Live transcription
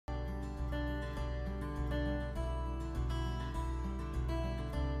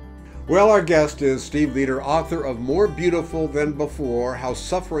Well, our guest is Steve Leder, author of More Beautiful Than Before, How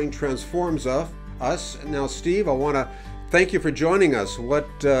Suffering Transforms Us. Now, Steve, I want to thank you for joining us. What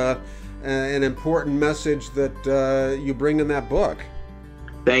an important message that you bring in that book.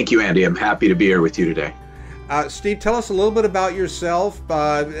 Thank you, Andy. I'm happy to be here with you today. Steve, tell us a little bit about yourself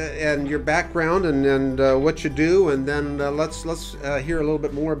and your background and what you do, and then let's hear a little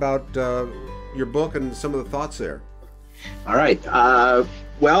bit more about your book and some of the thoughts there. All right.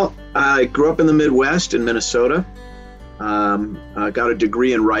 Well, I grew up in the Midwest in Minnesota. I got a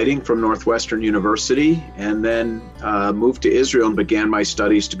degree in writing from Northwestern University, and then moved to Israel and began my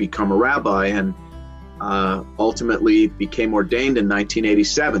studies to become a rabbi, and ultimately became ordained in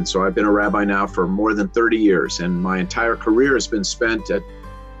 1987. So I've been a rabbi now for more than 30 years, and my entire career has been spent at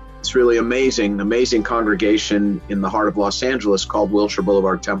this really amazing congregation in the heart of Los Angeles called Wilshire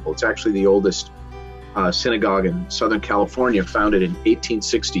Boulevard Temple. It's actually the oldest synagogue in Southern California, founded in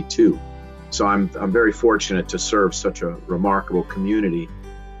 1862. So I'm very fortunate to serve such a remarkable community.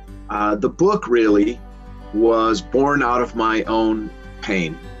 The book really was born out of my own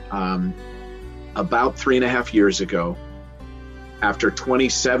pain. About 3.5 years ago, after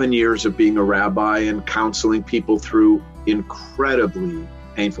 27 years of being a rabbi and counseling people through incredibly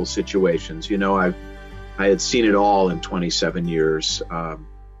painful situations, I had seen it all in 27 years.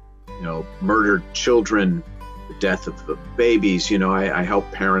 Murdered children, the death of the babies. I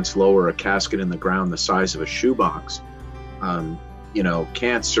helped parents lower a casket in the ground the size of a shoebox.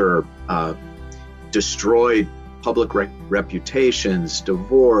 Cancer, destroyed public reputations,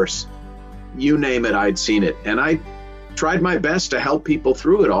 divorce, you name it, I'd seen it. And I tried my best to help people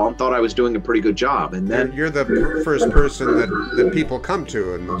through it all and thought I was doing a pretty good job. And then you're the first person that people come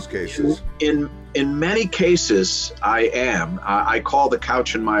to in those cases. In many cases, I am. I call the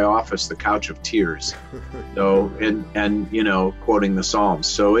couch in my office the couch of tears. So, and quoting the Psalms.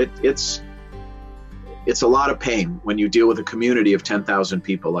 So it's a lot of pain when you deal with a community of 10,000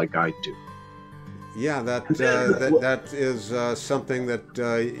 people like I do. Yeah, that is something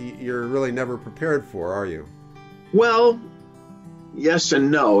that you're really never prepared for, are you? Well, yes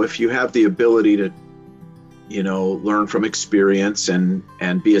and no. If you have the ability to, learn from experience and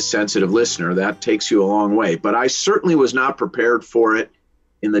be a sensitive listener, that takes you a long way. But I certainly was not prepared for it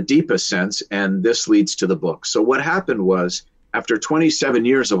in the deepest sense, and this leads to the book. So what happened was, after 27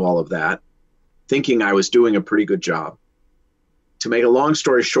 years of all of that, thinking I was doing a pretty good job, to make a long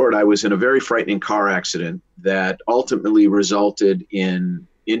story short, I was in a very frightening car accident that ultimately resulted in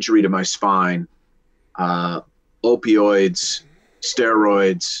injury to my spine, opioids,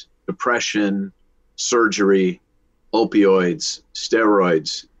 steroids, depression, surgery, opioids,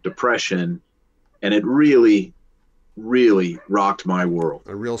 steroids, depression, and it really, really rocked my world.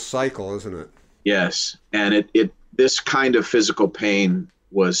 A real cycle, isn't it? Yes, and this kind of physical pain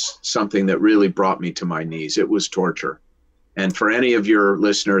was something that really brought me to my knees. It was torture. And for any of your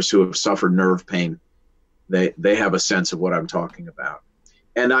listeners who have suffered nerve pain, they have a sense of what I'm talking about.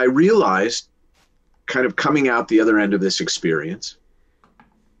 And I realized, kind of coming out the other end of this experience,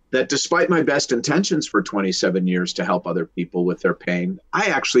 that despite my best intentions for 27 years to help other people with their pain, I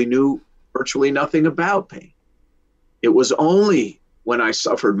actually knew virtually nothing about pain. It was only when I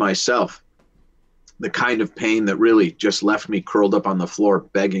suffered myself, the kind of pain that really just left me curled up on the floor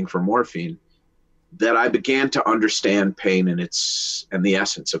begging for morphine, that I began to understand pain and the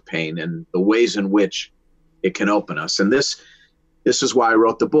essence of pain and the ways in which it can open us. And this is why I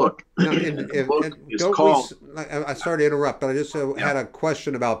wrote the book. The book is called... I sorry to interrupt, but I just had a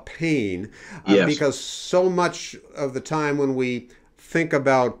question about pain. Yes. Because so much of the time when we think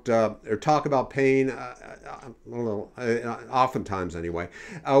about or talk about pain, oftentimes anyway,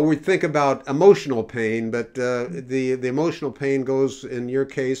 we think about emotional pain, but the emotional pain goes, in your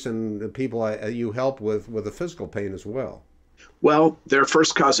case, and the people you help with the physical pain as well. Well, they're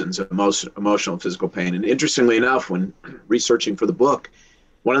first cousins, emotional and physical pain. And interestingly enough, when researching for the book,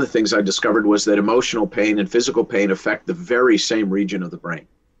 one of the things I discovered was that emotional pain and physical pain affect the very same region of the brain.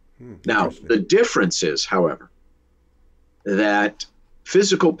 Now, the difference is, however, that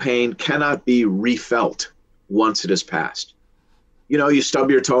physical pain cannot be refelt once it has passed. You stub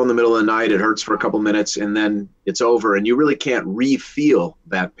your toe in the middle of the night, it hurts for a couple minutes, and then it's over, and you really can't re-feel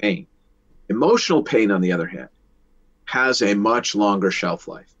that pain. Emotional pain, on the other hand, has a much longer shelf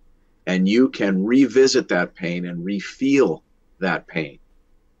life, and you can revisit that pain and re-feel that pain,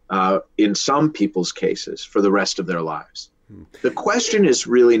 in some people's cases, for the rest of their lives. The question is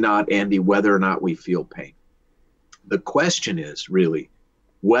really not, Andy, whether or not we feel pain. The question is really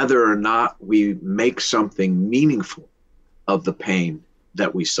whether or not we make something meaningful of the pain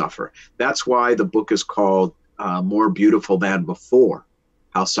that we suffer. That's why the book is called More Beautiful Than Before,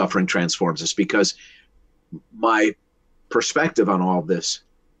 how suffering transforms us, because my perspective on all this,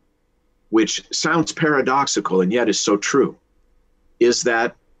 which sounds paradoxical and yet is so true, is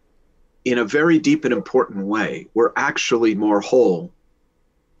that in a very deep and important way, we're actually more whole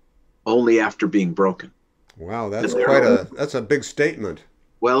only after being broken. Wow, that's that's a big statement.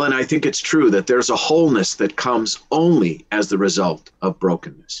 Well, and I think it's true that there's a wholeness that comes only as the result of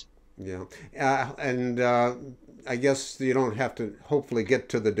brokenness. Yeah. I guess you don't have to hopefully get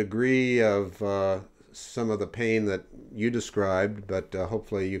to the degree of some of the pain that you described, but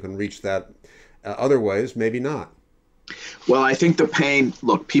hopefully you can reach that other ways, maybe not. Well, I think the pain,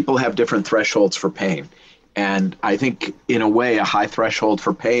 look, people have different thresholds for pain. And I think in a way, a high threshold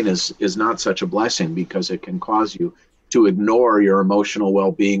for pain is not such a blessing, because it can cause you to ignore your emotional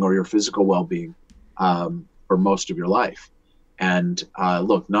well-being or your physical well-being for most of your life. And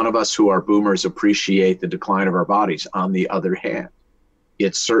look, none of us who are boomers appreciate the decline of our bodies. On the other hand,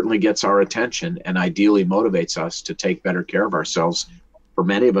 it certainly gets our attention and ideally motivates us to take better care of ourselves, for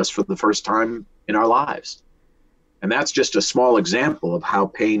many of us, for the first time in our lives. And that's just a small example of how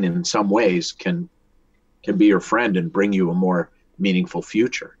pain in some ways can be your friend and bring you a more meaningful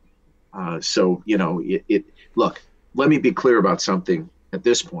future. So, you know, look, let me be clear about something at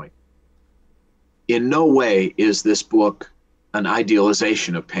this point. In no way is this book an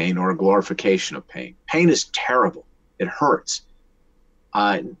idealization of pain or a glorification of pain. Pain is terrible. It hurts.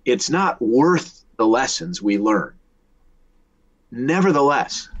 It's not worth the lessons we learn.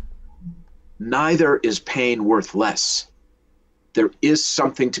 Nevertheless, neither is pain worth less. There is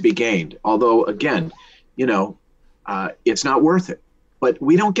something to be gained. Although, again, you know, it's not worth it. But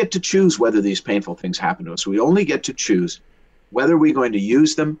we don't get to choose whether these painful things happen to us. We only get to choose whether we're going to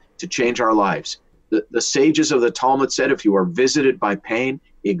use them to change our lives. The sages of the Talmud said, if you are visited by pain,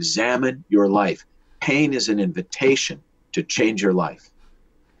 examine your life. Pain is an invitation to change your life.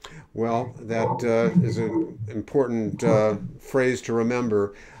 Well, that is an important phrase to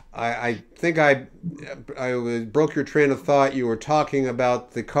remember. I think I broke your train of thought. You were talking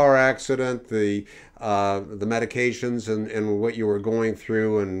about the car accident, the medications, and what you were going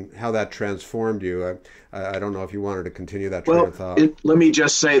through, and how that transformed you. I don't know if you wanted to continue that train of thought. Let me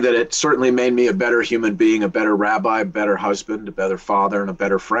just say that it certainly made me a better human being, a better rabbi, a better husband, a better father, and a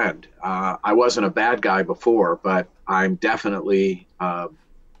better friend. I wasn't a bad guy before, but I'm definitely a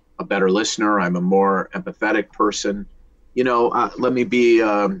better listener. I'm a more empathetic person. You know, let me be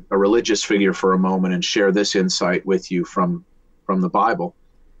a religious figure for a moment and share this insight with you from the Bible.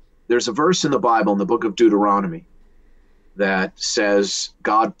 There's a verse in the Bible, in the book of Deuteronomy, that says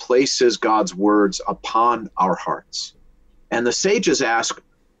God places God's words upon our hearts. And the sages ask,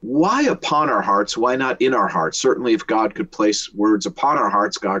 why upon our hearts? Why not in our hearts? Certainly, if God could place words upon our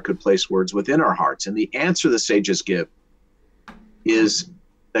hearts, God could place words within our hearts. And the answer the sages give is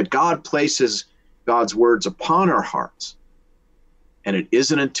that God places God's words upon our hearts. And it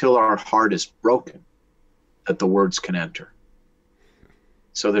isn't until our heart is broken that the words can enter.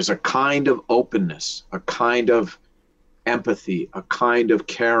 So there's a kind of openness, a kind of empathy, a kind of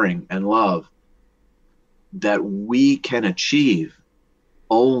caring and love that we can achieve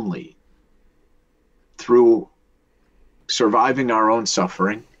only through surviving our own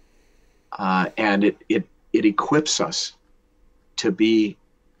suffering, and it equips us to be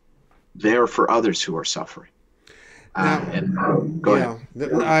there for others who are suffering. Go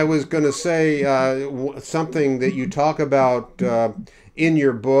ahead. I was going to say something that you talk about in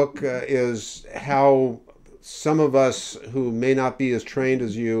your book is how some of us who may not be as trained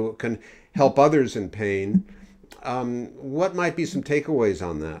as you can help others in pain. What might be some takeaways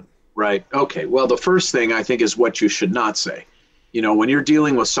on that? Right. Okay. Well, the first thing I think is what you should not say. You know, when you're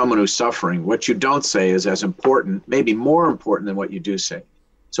dealing with someone who's suffering, what you don't say is as important, maybe more important than what you do say.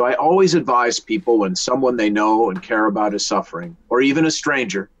 So I always advise people when someone they know and care about is suffering, or even a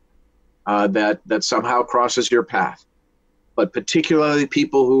stranger that somehow crosses your path, but particularly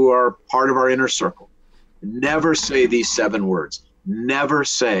people who are part of our inner circle, never say these 7 words. Never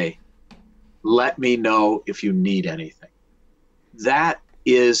say, let me know if you need anything. That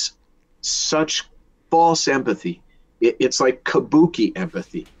is such false empathy. It's like kabuki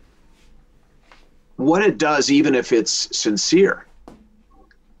empathy. What it does, even if it's sincere,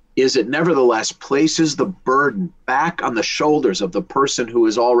 is it nevertheless places the burden back on the shoulders of the person who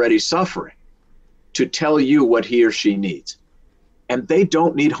is already suffering to tell you what he or she needs. And they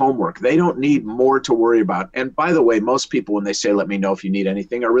don't need homework. They don't need more to worry about. And by the way, most people, when they say, let me know if you need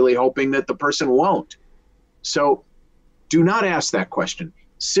anything, are really hoping that the person won't. So do not ask that question.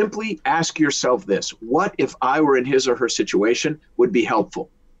 Simply ask yourself this: what if I were in his or her situation would be helpful?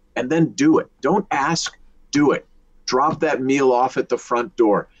 And then do it. Don't ask, do it. Drop that meal off at the front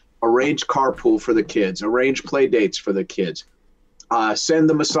door. Arrange carpool for the kids. Arrange play dates for the kids. Send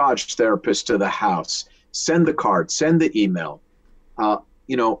the massage therapist to the house. Send the card. Send the email.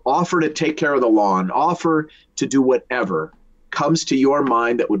 Offer to take care of the lawn. Offer to do whatever comes to your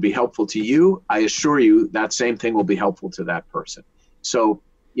mind that would be helpful to you. I assure you that same thing will be helpful to that person. So,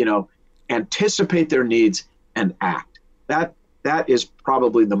 anticipate their needs and act. That is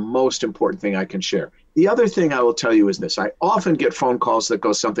probably the most important thing I can share. The other thing I will tell you is this. I often get phone calls that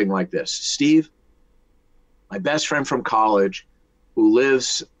go something like this. Steve, my best friend from college who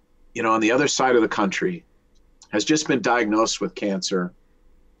lives, on the other side of the country has just been diagnosed with cancer,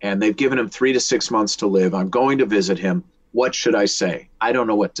 and they've given him 3 to 6 months to live. I'm going to visit him. What should I say? I don't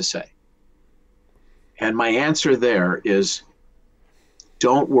know what to say. And my answer there is,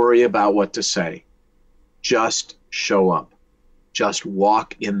 don't worry about what to say. Just show up. Just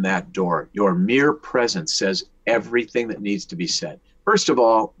walk in that door. Your mere presence says everything that needs to be said. First of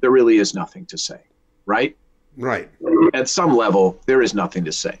all, there really is nothing to say, right? Right. At some level, there is nothing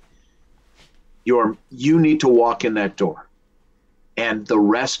to say. You need to walk in that door, and the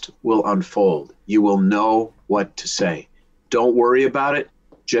rest will unfold. You will know what to say. Don't worry about it.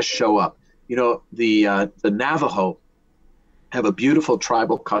 Just show up. The Navajo have a beautiful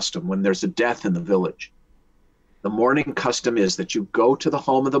tribal custom when there's a death in the village. The mourning custom is that you go to the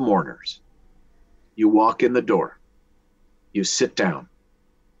home of the mourners, you walk in the door, you sit down,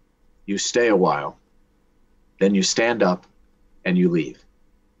 you stay a while, then you stand up and you leave.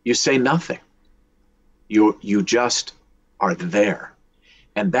 You say nothing. You just are there.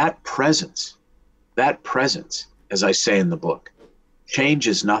 And that presence, as I say in the book,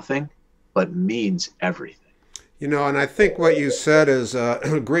 changes nothing but means everything. And I think what you said is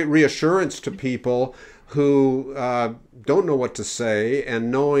a great reassurance to people who don't know what to say,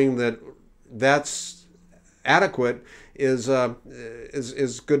 and knowing that that's adequate is a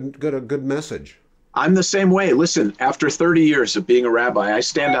good message. I'm the same way. Listen, after 30 years of being a rabbi, I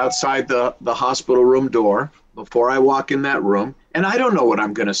stand outside the hospital room door before I walk in that room, and I don't know what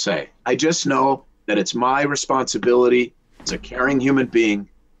I'm going to say. I just know that it's my responsibility as a caring human being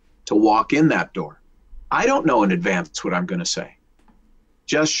to walk in that door. I don't know in advance what I'm going to say.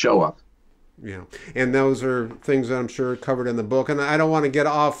 Just show up. Yeah, and those are things that I'm sure covered in the book. And I don't want to get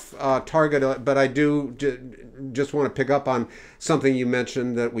off target, but I do just want to pick up on something you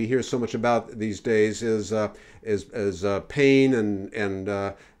mentioned that we hear so much about these days is pain and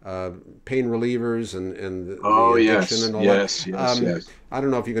pain relievers and the addiction and all that. Yes. I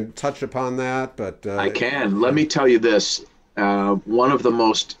don't know if you can touch upon that, but I can. Let me tell you this: one of the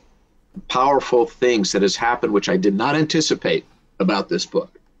most powerful things that has happened, which I did not anticipate about this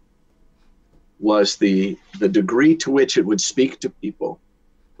book, was the degree to which it would speak to people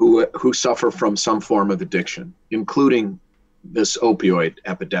who suffer from some form of addiction, including this opioid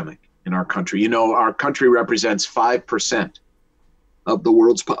epidemic in our country. Our country represents 5% of the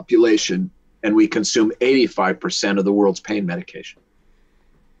world's population, and we consume 85% of the world's pain medication.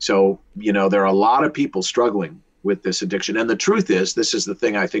 So, there are a lot of people struggling with this addiction. And the truth is, this is the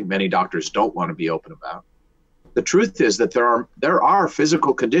thing I think many doctors don't want to be open about. The truth is that there are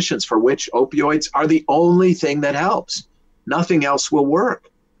physical conditions for which opioids are the only thing that helps. Nothing else will work.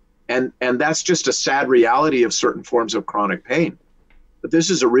 And that's just a sad reality of certain forms of chronic pain. But this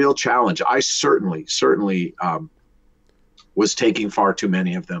is a real challenge. I certainly was taking far too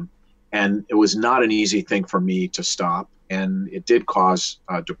many of them. And it was not an easy thing for me to stop. And it did cause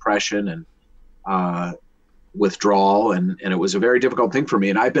depression and withdrawal, and it was a very difficult thing for me.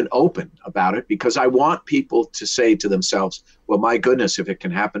 And I've been open about it because I want people to say to themselves, well, my goodness, if it can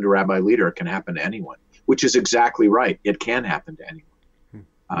happen to Rabbi Leder, it can happen to anyone, which is exactly right. It can happen to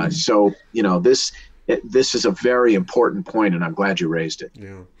anyone. So, this is a very important point, and I'm glad you raised it.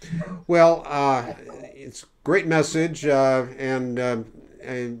 Yeah. Well, it's a great message, and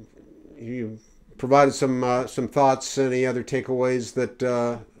you provided some thoughts. Any other takeaways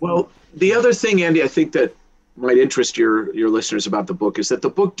that? Well, the other thing, Andy, I think that might interest your listeners about the book is that the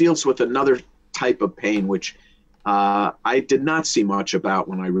book deals with another type of pain, which I did not see much about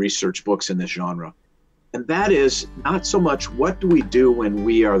when I researched books in this genre. And that is not so much what do we do when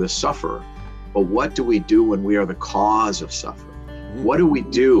we are the sufferer, but what do we do when we are the cause of suffering? What do we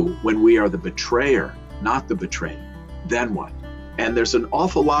do when we are the betrayer, not the betrayed? Then what? And there's an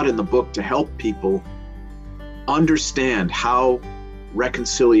awful lot in the book to help people understand how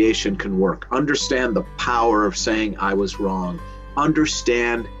reconciliation can work, understand the power of saying I was wrong,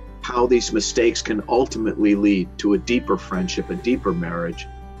 understand how these mistakes can ultimately lead to a deeper friendship, a deeper marriage,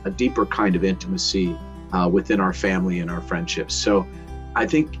 a deeper kind of intimacy within our family and our friendships. So I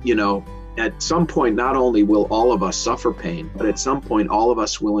think, at some point, not only will all of us suffer pain, but at some point, all of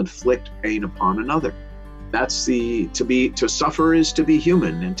us will inflict pain upon another. That's to suffer is to be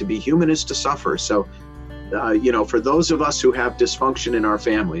human, and to be human is to suffer. So, for those of us who have dysfunction in our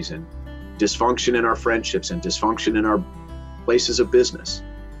families and dysfunction in our friendships and dysfunction in our places of business,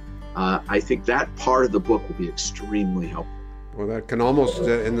 I think that part of the book will be extremely helpful. Well, that can almost,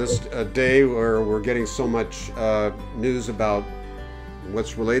 in this day where we're getting so much news about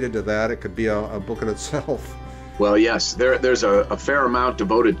what's related to that, it could be a book in itself. Well, yes, there's a fair amount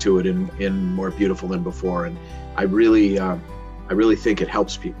devoted to it in More Beautiful Than Before, and I really think it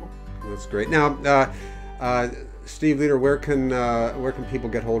helps people. That's great. Now, Steve Leder, where can people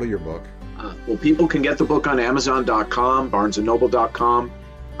get hold of your book? Well, people can get the book on Amazon.com, BarnesandNoble.com,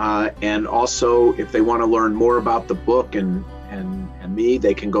 and also if they want to learn more about the book and me,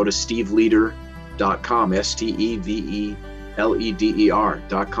 they can go to steveleder.com,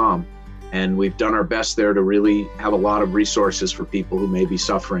 STEVELEDER.com. And we've done our best there to really have a lot of resources for people who may be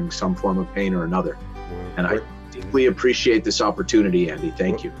suffering some form of pain or another. And I deeply appreciate this opportunity, Andy.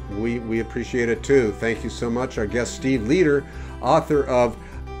 Thank you. We appreciate it too. Thank you so much. Our guest, Steve Leder, author of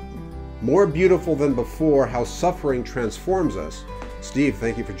More Beautiful Than Before, How Suffering Transforms Us. Steve,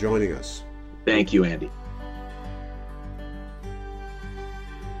 thank you for joining us. Thank you, Andy.